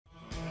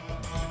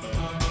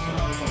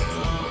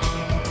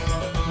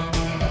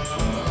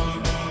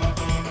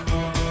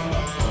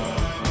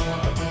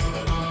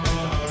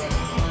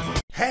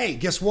hey,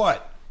 guess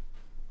what?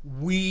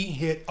 We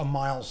hit a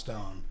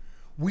milestone.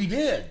 We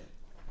did.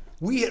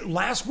 We hit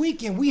last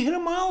weekend. We hit a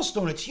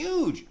milestone. It's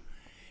huge.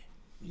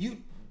 You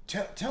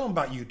tell them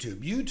about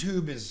YouTube.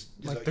 YouTube is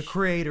like the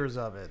creators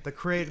of it.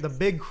 The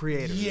big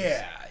creators.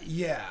 Yeah.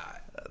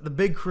 The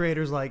big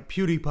creators like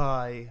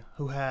PewDiePie,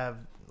 who have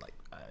like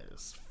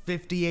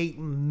 58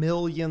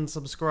 million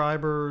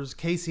subscribers.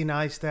 Casey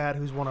Neistat,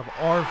 who's one of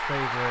our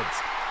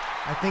favorites.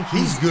 I think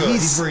he's good.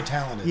 He's very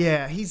talented.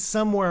 Yeah, he's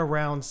somewhere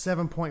around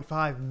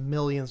 7.5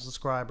 million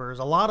subscribers.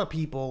 A lot of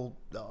people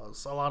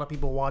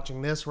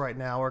watching this right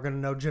now are going to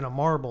know Jenna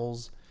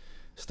Marbles.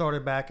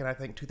 Started back in, I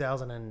think,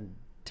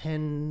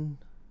 2010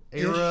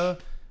 era.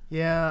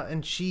 Yeah,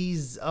 and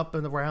she's up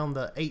and around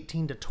the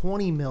 18 to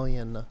 20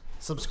 million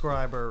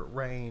subscriber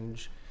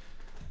range,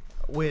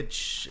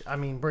 which, I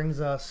mean, brings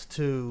us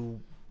to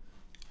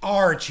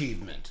our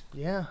achievement.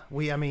 Yeah,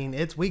 we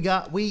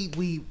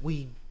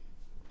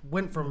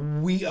went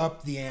from we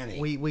upped the ante.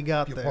 We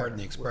got there. Pardon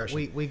the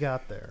expression. We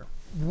got there.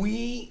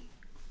 We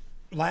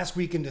last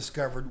weekend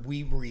discovered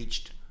we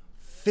reached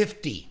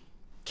 50.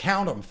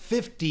 Count them,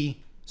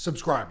 50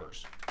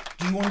 subscribers.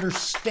 Do you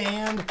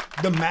understand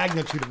the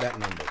magnitude of that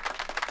number?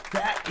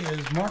 That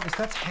is, Marcus,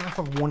 that's half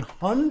of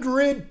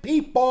 100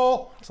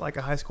 people. It's like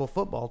a high school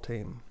football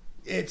team.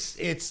 It's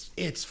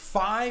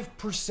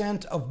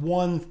 5% of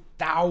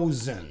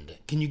 1,000.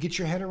 Can you get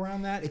your head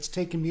around that? It's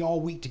taken me all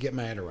week to get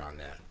my head around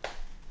that.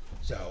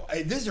 So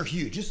these are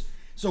huge.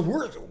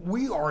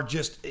 We are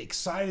just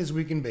excited as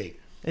we can be.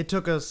 It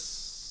took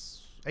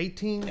us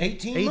 18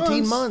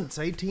 months.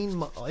 18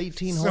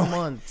 whole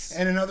months.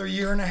 And another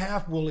year and a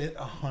half, we'll hit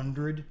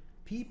 100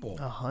 people.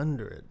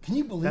 100. Can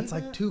you believe that's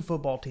that? like 2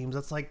 football teams.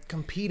 That's like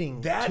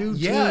competing. Two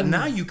teams.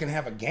 Now you can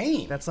have a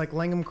game. That's like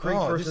Langham Creek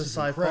versus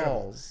Cy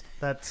Falls.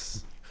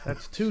 That's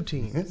 2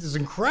 teams. This is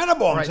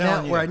incredible. I'm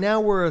telling you. Right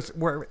now we're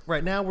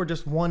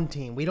just one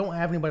team. We don't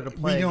have anybody to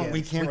play against.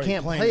 We can't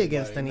play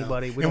against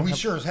anybody. No. We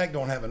sure as heck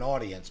don't have an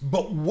audience.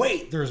 But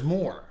wait, there's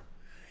more.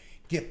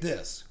 Get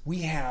this.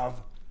 We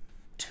have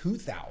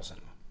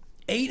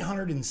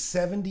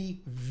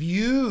 2,870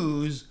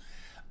 views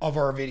of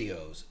our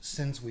videos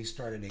since we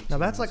started 18 Now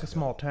that's like ago. a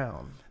small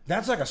town.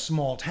 That's like a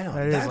small town.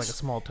 That is like a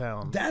small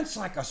town. That's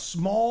like a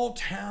small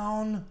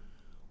town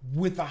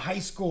with a high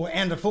school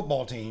and a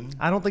football team.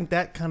 I don't think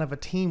that kind of a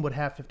team would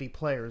have 50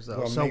 players though.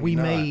 Well, so we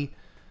may.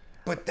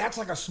 But that's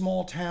like a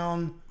small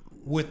town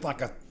with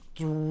like a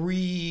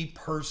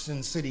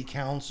 3-person city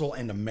council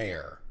and a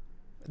mayor.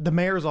 The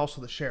mayor is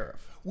also the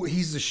sheriff. Well,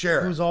 he's the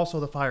sheriff. Who's also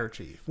the fire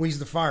chief. Well, he's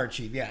the fire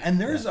chief, yeah. And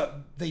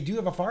they do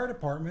have a fire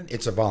department.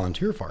 It's a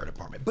volunteer fire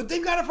department. But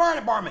they've got a fire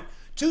department.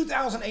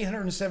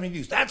 2,870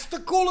 views. That's the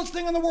coolest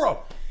thing in the world.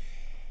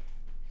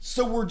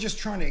 So we're just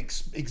trying to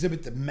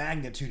exhibit the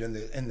magnitude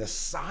and the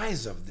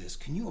size of this.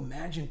 Can you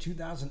imagine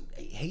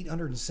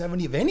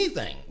 2,870 of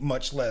anything,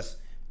 much less,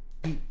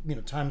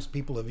 times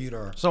people have viewed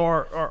our So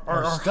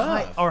our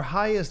stuff. Our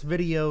highest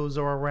videos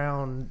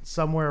are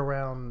somewhere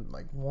around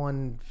like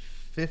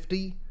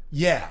 150.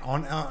 Yeah,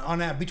 on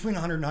that between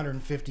 100 and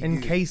 150.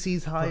 And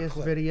Casey's highest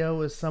video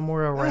is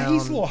somewhere around.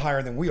 He's a little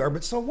higher than we are,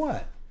 but so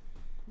what?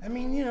 I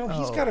mean,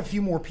 he's got a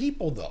few more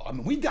people though. I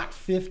mean, we've got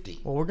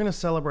 50. Well, we're gonna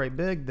celebrate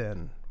big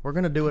then. We're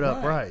gonna do it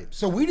upright.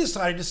 So we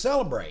decided to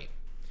celebrate,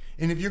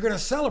 and if you're gonna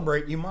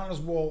celebrate, you might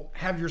as well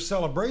have your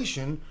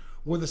celebration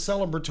with a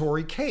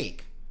celebratory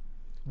cake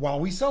while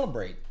we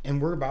celebrate, and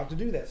we're about to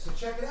do that. So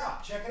check it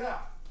out.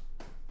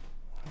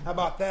 How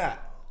about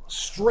that?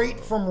 Straight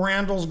from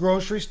Randall's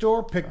grocery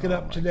store. Picked it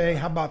up today.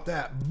 God. How about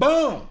that?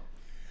 Boom!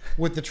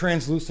 With the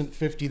translucent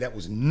 50. That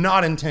was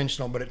not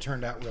intentional, but it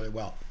turned out really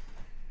well.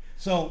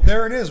 So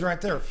there it is right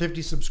there.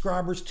 50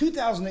 subscribers,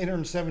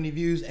 2,870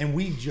 views, and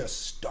we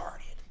just started.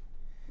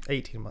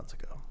 18 months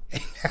ago.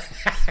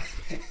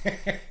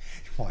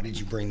 Why did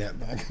you bring that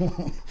back?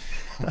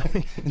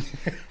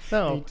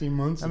 No. 18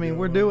 months ago. I mean,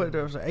 we're doing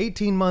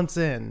 18 months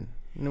in.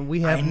 And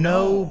we have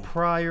no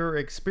prior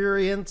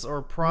experience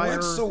or prior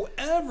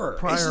whatsoever.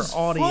 This is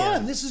audience.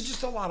 Fun. This is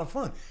just a lot of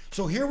fun.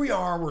 So here we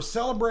are. We're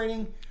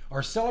celebrating our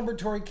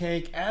celebratory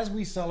cake as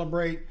we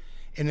celebrate,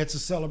 and it's a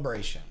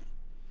celebration.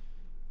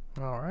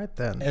 All right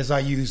then. As I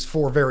use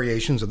 4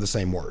 variations of the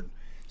same word.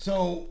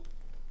 So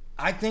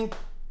I think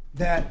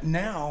that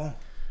now.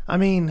 I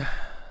mean,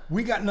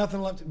 we got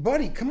nothing left,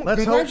 buddy. Come on,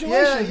 let's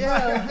congratulations!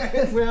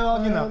 Yeah. Well, I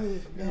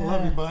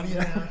love you, buddy.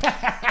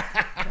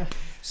 Yeah.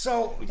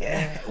 So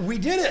we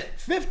did it,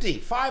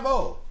 50.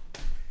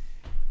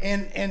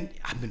 And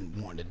I've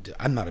been wanting to do.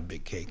 I'm not a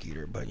big cake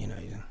eater, but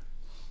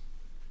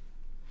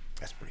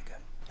that's pretty good.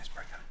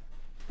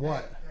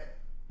 What?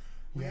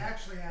 We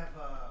actually have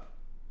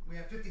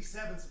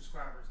 57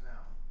 subscribers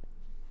now.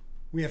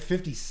 We have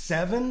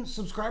 57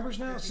 subscribers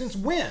now. Since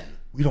when?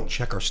 We don't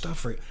check our stuff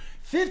for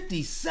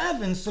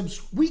 57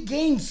 We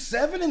gained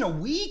 7 in a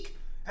week.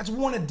 That's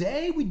 1 a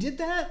day. We did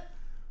that.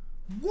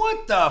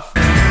 What the?